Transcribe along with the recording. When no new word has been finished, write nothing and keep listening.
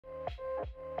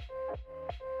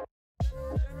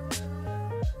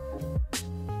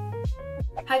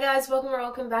Hi guys,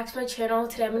 welcome back to my channel.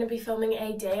 Today I'm going to be filming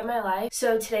a day in my life.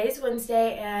 So today's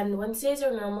Wednesday and Wednesdays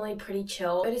are normally pretty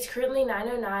chill. It is currently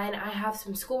 9:09. I have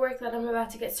some schoolwork that I'm about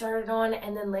to get started on,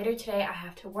 and then later today I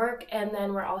have to work, and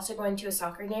then we're also going to a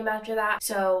soccer game after that.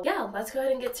 So yeah, let's go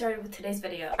ahead and get started with today's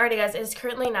video. Alrighty guys, it is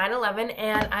currently 9:11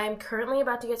 and I'm currently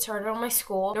about to get started on my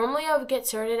school. Normally I would get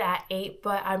started at 8,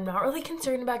 but I'm not really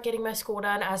concerned about getting my school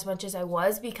done as much as I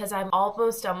was because I'm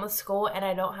almost done with school and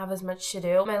I don't have as much to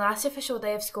do. My last official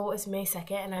day of school is May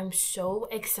 2nd and I'm so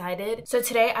excited. So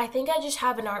today I think I just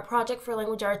have an art project for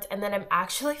language arts and then I'm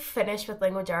actually finished with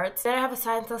language arts. Then I have a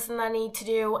science lesson that I need to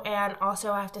do, and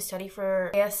also I have to study for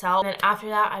ASL, and then after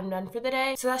that I'm done for the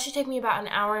day. So that should take me about an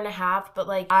hour and a half, but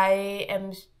like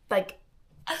I'm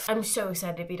so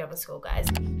excited to be done with school, guys.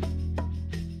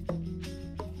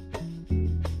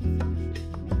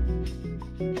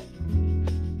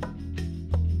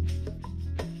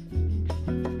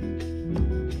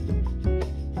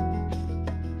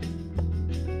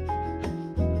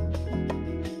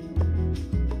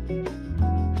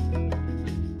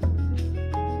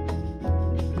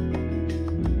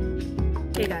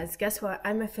 Hey guys, guess what?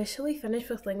 I'm officially finished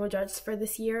with language arts for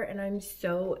this year and I'm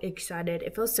so excited.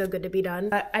 It feels so good to be done.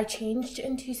 But I changed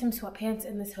into some sweatpants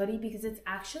and this hoodie because it's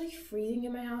actually freezing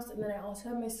in my house, and then I also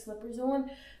have my slippers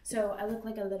on, so I look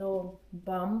like a little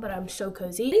bum, but I'm so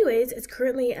cozy. Anyways, it's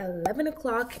currently 11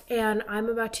 o'clock and I'm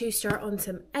about to start on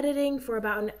some editing for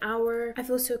about an hour. I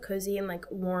feel so cozy and like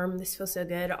warm. This feels so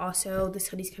good. Also, this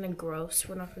hoodie's kind of gross.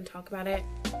 We're not gonna talk about it.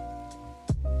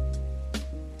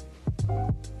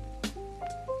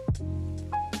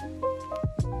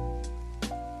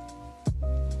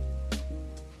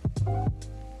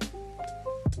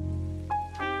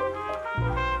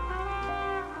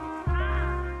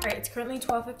 Alright, it's currently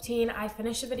 12:15. I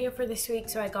finished the video for this week,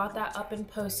 so I got that up and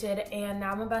posted, and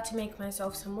now I'm about to make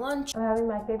myself some lunch. I'm having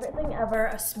my favorite thing ever,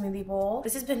 a smoothie bowl.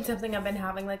 This has been something I've been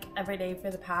having like every day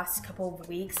for the past couple of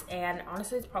weeks, and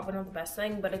honestly it's probably not the best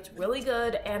thing, but it's really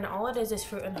good, and all it is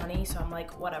fruit and honey, so I'm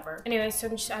like, whatever. Anyway, so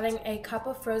I'm just adding a cup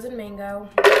of frozen mango,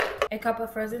 a cup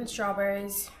of frozen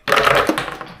strawberries,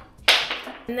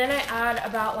 and then I add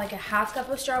about like a half cup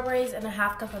of strawberries and a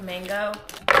half cup of mango.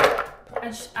 I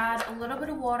just add a little bit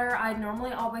of water. I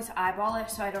normally always eyeball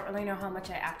it, so I don't really know how much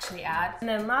I actually add. And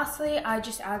then lastly, I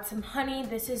just add some honey.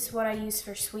 This is what I use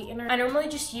for sweetener. I normally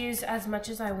just use as much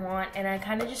as I want, and I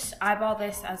kind of just eyeball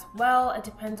this as well. It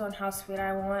depends on how sweet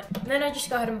I want. And then I just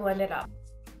go ahead and blend it up.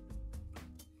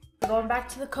 Going back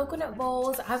to the coconut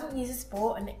bowls. I haven't used this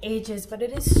bowl in ages, but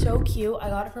it is so cute. I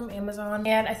got it from Amazon,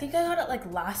 and I think I got it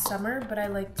like last summer, but I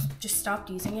like just stopped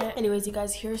using it. Anyways, you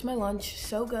guys, here's my lunch.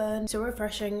 So good, so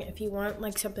refreshing. If you want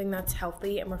like something that's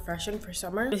healthy and refreshing for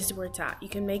summer, this is where it's at. You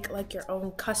can make like your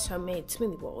own custom made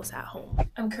smoothie bowls at home.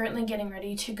 I'm currently getting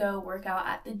ready to go work out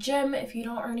at the gym. If you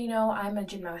don't already know, I'm a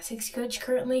gymnastics coach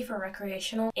currently for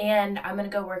recreational, and I'm gonna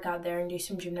go work out there and do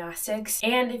some gymnastics.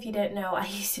 And if you didn't know, I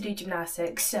used to do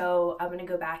gymnastics, so I'm gonna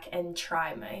go back and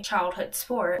try my childhood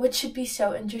sport, which should be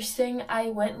so interesting. I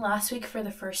went last week for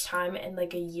the first time in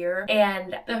like a year,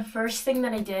 and the first thing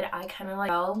that I did, I kind of like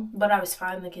fell, but I was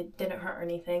fine. Like, it didn't hurt or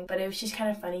anything, but it was just kind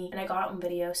of funny, and I got it on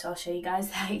video, so I'll show you guys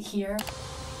that here.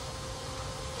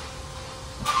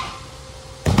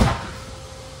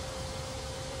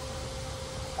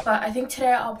 But I think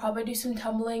today I'll probably do some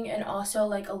tumbling and also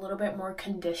like a little bit more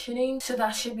conditioning, so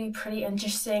that should be pretty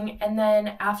interesting. And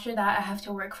then after that I have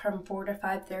to work from 4 to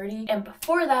 5:30, and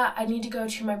before that I need to go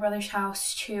to my brother's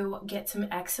house to get some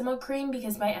eczema cream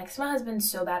because my eczema has been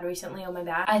so bad recently on my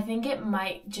back. I think it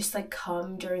might just like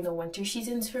come during the winter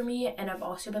seasons for me, and I've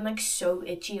also been like so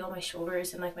itchy on my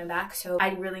shoulders and like my back, so I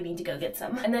really need to go get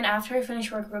some. And then after I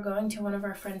finish work, we're going to one of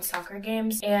our friend's soccer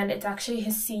games, and it's actually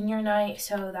his senior night,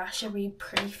 so that should be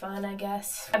pretty fun, I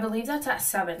guess. I believe that's at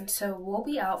 7, so we'll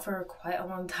be out for quite a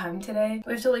long time today.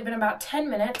 We have to leave in about 10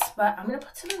 minutes, but I'm gonna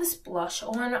put some of this blush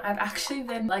on. I've actually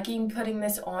been liking putting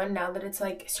this on now that it's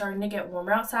like starting to get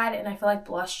warmer outside, and I feel like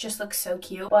blush just looks so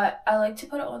cute, but I like to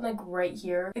put it on like right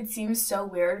here. It seems so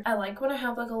weird. I like when I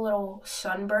have like a little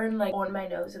sunburn like on my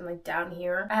nose and like down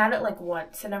here. I had it like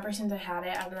once, and ever since I had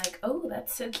it, I'm like, oh,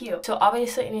 that's so cute. So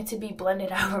obviously it needs to be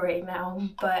blended out right now,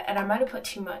 and I might have put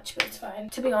too much, but it's fine.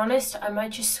 To be honest, I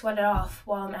might just sweat it off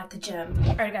while I'm at the gym.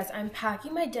 Alright guys, I'm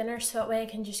packing my dinner so that way I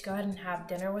can just go ahead and have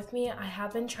dinner with me. I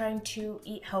have been trying to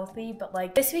eat healthy, but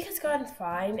like this week has gone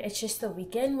fine. It's just the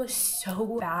weekend was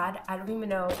so bad. I don't even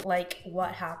know like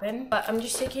what happened. But I'm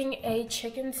just taking a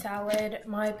chicken salad.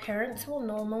 My parents will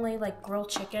normally like grill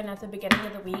chicken at the beginning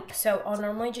of the week, so I'll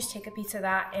normally just take a piece of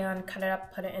that and cut it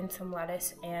up, put it in some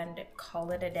lettuce, and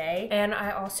call it a day. And I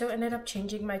also ended up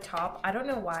changing my top. I don't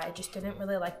know why, I just didn't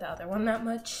really like the other one that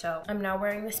much, so I'm now wearing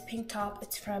wearing this pink top.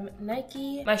 It's from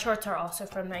Nike. My shorts are also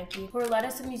from Nike. For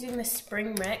lettuce, I'm using the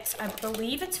spring mix. I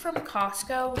believe it's from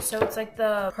Costco. So it's like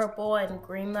the purple and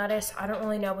green lettuce. I don't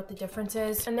really know what the difference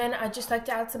is. And then I just like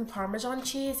to add some Parmesan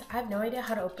cheese. I have no idea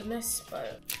how to open this,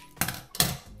 but...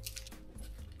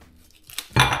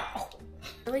 Oh,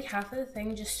 really half of the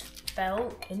thing just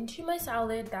fell into my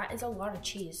salad. That is a lot of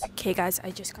cheese. Okay guys, I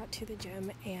just got to the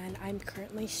gym and I'm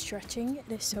currently stretching.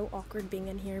 It is so awkward being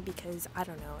in here because I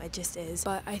don't know, it just is.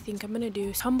 But I think I'm gonna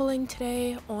do tumbling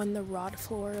today on the rod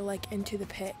floor, like into the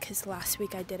pit, because last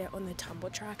week I did it on the tumble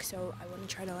track, so I want to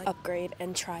try to like upgrade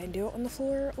and try and do it on the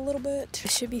floor a little bit.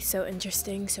 This should be so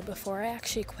interesting. So before I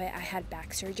actually quit, I had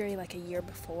back surgery like a year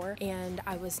before, and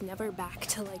I was never back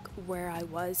to like where I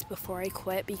was before I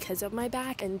quit because of my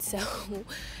back. And so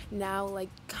now like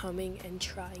coming and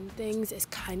trying things is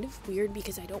kind of weird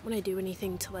because I don't want to do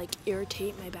anything to like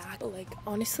irritate my back. But like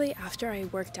honestly, after I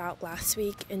worked out last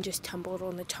week and just tumbled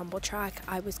on the tumble track,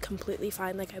 I was completely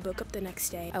fine. Like I woke up the next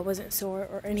day, I wasn't sore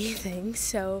or anything.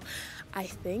 So I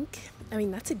mean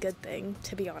that's a good thing,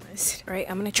 to be honest. All right,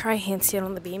 I'm gonna try handstand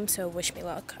on the beam, so wish me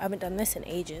luck. I haven't done this in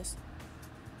ages.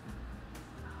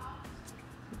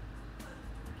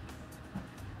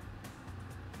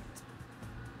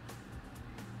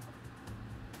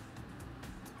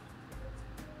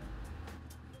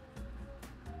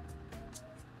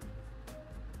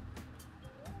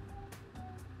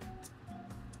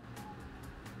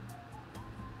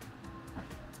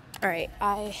 All right,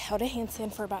 I held a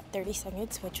handstand for about 30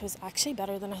 seconds, which was actually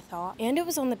better than I thought. And it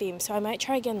was on the beam, so I might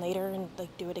try again later and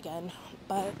like do it again.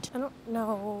 But I don't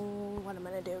know what I'm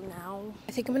gonna do now.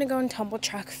 I think I'm gonna go on tumble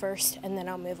track first and then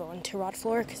I'll move on to rod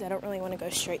floor because I don't really wanna go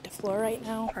straight to floor right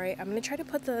now. All right, I'm gonna try to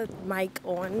put the mic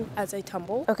on as I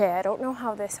tumble. Okay, I don't know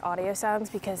how this audio sounds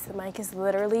because the mic is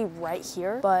literally right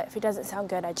here, but if it doesn't sound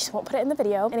good, I just won't put it in the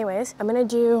video. Anyways, I'm gonna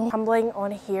do tumbling on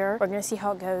here. We're gonna see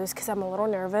how it goes because I'm a little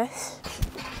nervous.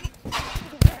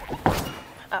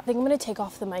 I think I'm gonna take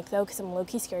off the mic though because I'm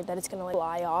low-key scared that it's gonna like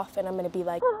fly off and I'm gonna be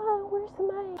like, ah, where's the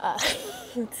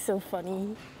mic? It's so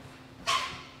funny.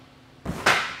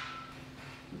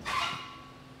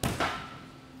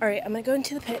 All right, I'm gonna go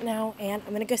into the pit now and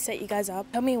I'm gonna go set you guys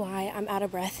up. Tell me why I'm out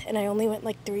of breath and I only went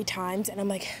like 3 times and I'm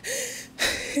like,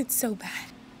 it's so bad.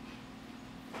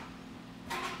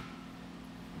 I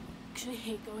actually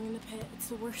hate going in the pit. It's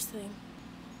the worst thing.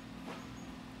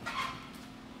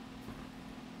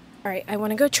 All right, I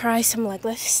wanna go try some leg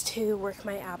lifts to work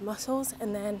my ab muscles,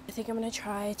 and then I think I'm gonna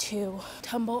try to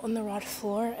tumble on the rod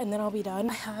floor and then I'll be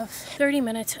done. I have 30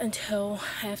 minutes until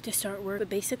I have to start work, but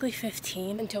basically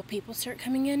 15 until people start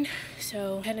coming in.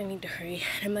 So I kinda need to hurry.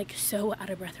 I'm like so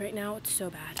out of breath right now, it's so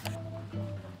bad.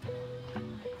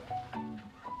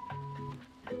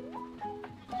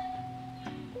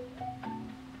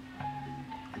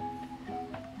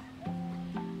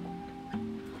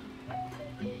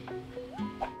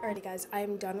 Alrighty guys,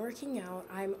 I'm done working out.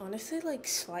 I'm honestly like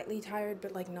slightly tired,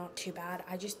 but like not too bad.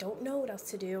 I just don't know what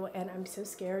else to do and I'm so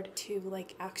scared to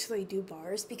like actually do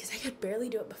bars because I could barely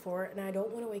do it before and I don't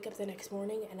want to wake up the next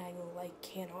morning and I like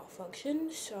cannot function,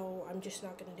 so I'm just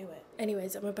not gonna do it.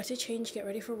 Anyways, I'm about to change, get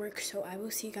ready for work, so I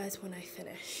will see you guys when I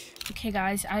finish. Okay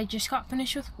guys, I just got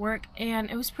finished with work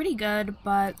and it was pretty good,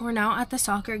 but we're now at the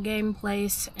soccer game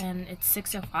place and it's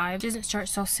 6:05. It doesn't start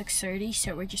till 6:30,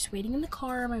 so we're just waiting in the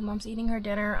car. My mom's eating her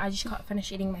dinner. I just got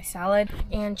finished eating my salad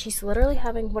and she's literally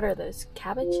having, what are those,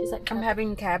 cabbage? Is that cabbage? I'm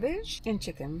having cabbage and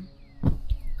chicken.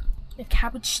 The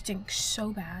cabbage stinks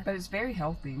so bad. But it's very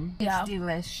healthy. Yeah. It's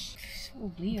delish.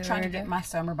 Weird. I'm trying to get my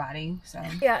summer body, so.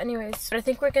 Yeah, anyways. But I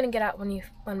think we're gonna get out when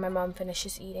my mom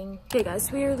finishes eating. Okay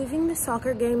guys, we are leaving the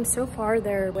soccer game. So far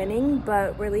they're winning,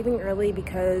 but we're leaving early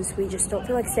because we just don't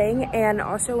feel like staying. And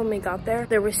also when we got there,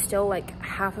 there was still like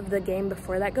half of the game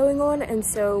before that going on. And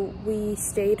so we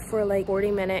stayed for like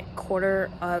 40-minute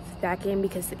quarter of that game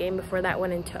because the game before that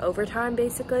went into overtime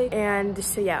basically. And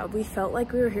so yeah, we felt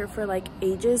like we were here for like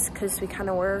ages because we kind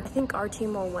of were. I think our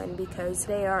team will win because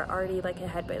they are already like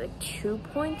ahead by like 2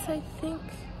 points, I think.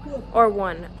 Or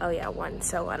 1. Oh yeah, 1.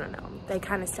 So I don't know. They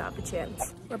kind of still have a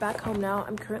chance. We're back home now.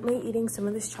 I'm currently eating some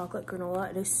of this chocolate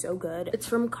granola. It is so good. It's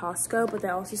from Costco, but they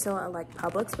also sell it at like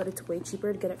Publix, but it's way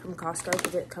cheaper to get it from Costco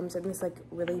because it comes in this like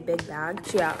really big bag.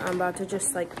 So yeah, I'm about to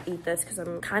just like eat this because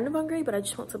I'm kind of hungry, but I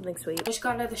just want something sweet. I just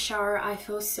got out of the shower. I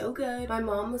feel so good. My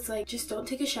mom was like, just don't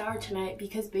take a shower tonight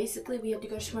because basically we had to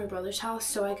go to my brother's house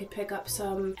so I could pick up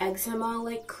some eczema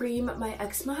like cream. My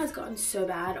eczema has gotten so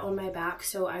bad on my back,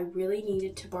 so I really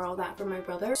needed to borrow that from my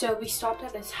brother. So we stopped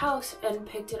at his house and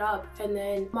picked it up, and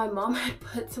then and my mom had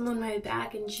put some on my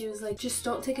back and she was like, just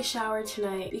don't take a shower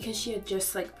tonight, because she had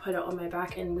just like put it on my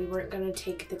back and we weren't gonna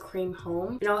take the cream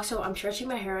home. And also I'm stretching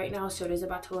my hair right now, so it is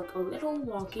about to look a little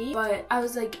wonky, but I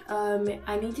was like,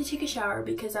 I need to take a shower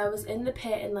because I was in the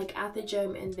pit and like at the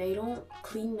gym and they don't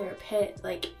clean their pit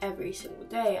like every single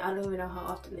day. I don't even know how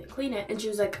often they clean it. And she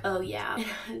was like, oh yeah. And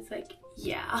I was like,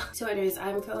 yeah. So anyways,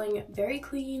 I'm feeling very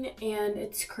clean and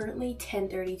it's currently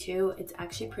 10:32. It's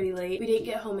actually pretty late. We didn't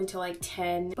get home until like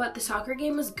 10, but the soccer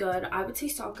game was good. I would say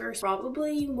soccer is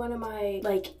probably one of my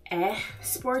like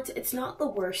sports. It's not the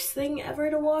worst thing ever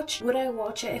to watch. Would I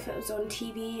watch it if it was on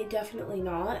TV? Definitely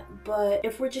not. But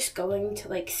if we're just going to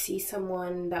like see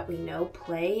someone that we know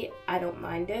play, I don't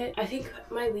mind it. I think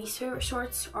my least favorite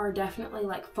sports are definitely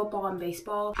like football and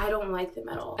baseball. I don't like them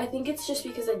at all. I think it's just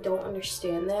because I don't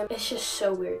understand them. It's just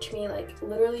so weird to me. Like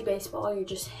literally baseball, you're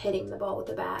just hitting the ball with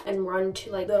the bat and run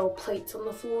to like little plates on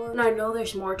the floor. And I know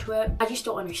there's more to it. I just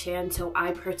don't understand, so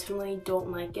I personally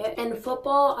don't like it. And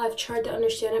football, I've tried to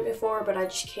understand it before, but I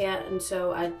just can't, and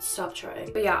so I stopped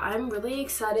trying. But yeah, I'm really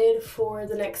excited for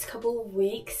the next couple of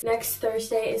weeks. Next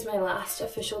Thursday is my last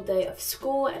official day of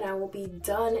school and I will be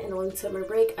done and on summer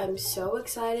break. I'm so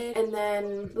excited. And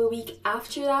then the week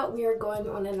after that, we are going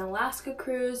on an Alaska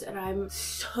cruise and I'm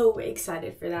so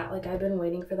excited for that. Like I've been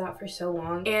waiting for that for so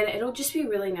long, and it'll just be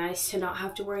really nice to not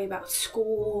have to worry about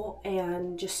school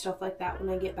and just stuff like that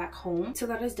when I get back home. So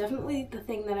that is definitely the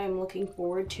thing that I'm looking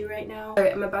forward to right now. All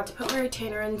right, I'm about to put my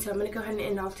retainer in, so I'm gonna go ahead and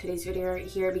end off today's video right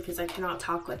here because I cannot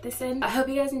talk with this in. I hope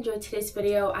you guys enjoyed today's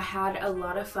video. I had a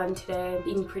lot of fun today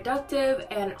being productive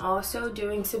and also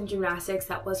doing some gymnastics.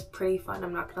 That was pretty fun,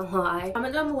 I'm not gonna lie.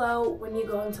 Comment down below when you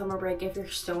go on summer break if you're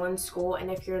still in school,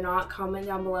 and if you're not, comment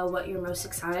down below what you're most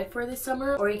excited for this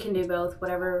summer, or you can do both,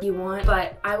 whatever you want.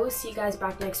 But I will see you guys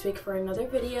back next week for another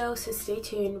video, so stay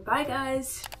tuned. Bye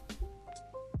guys.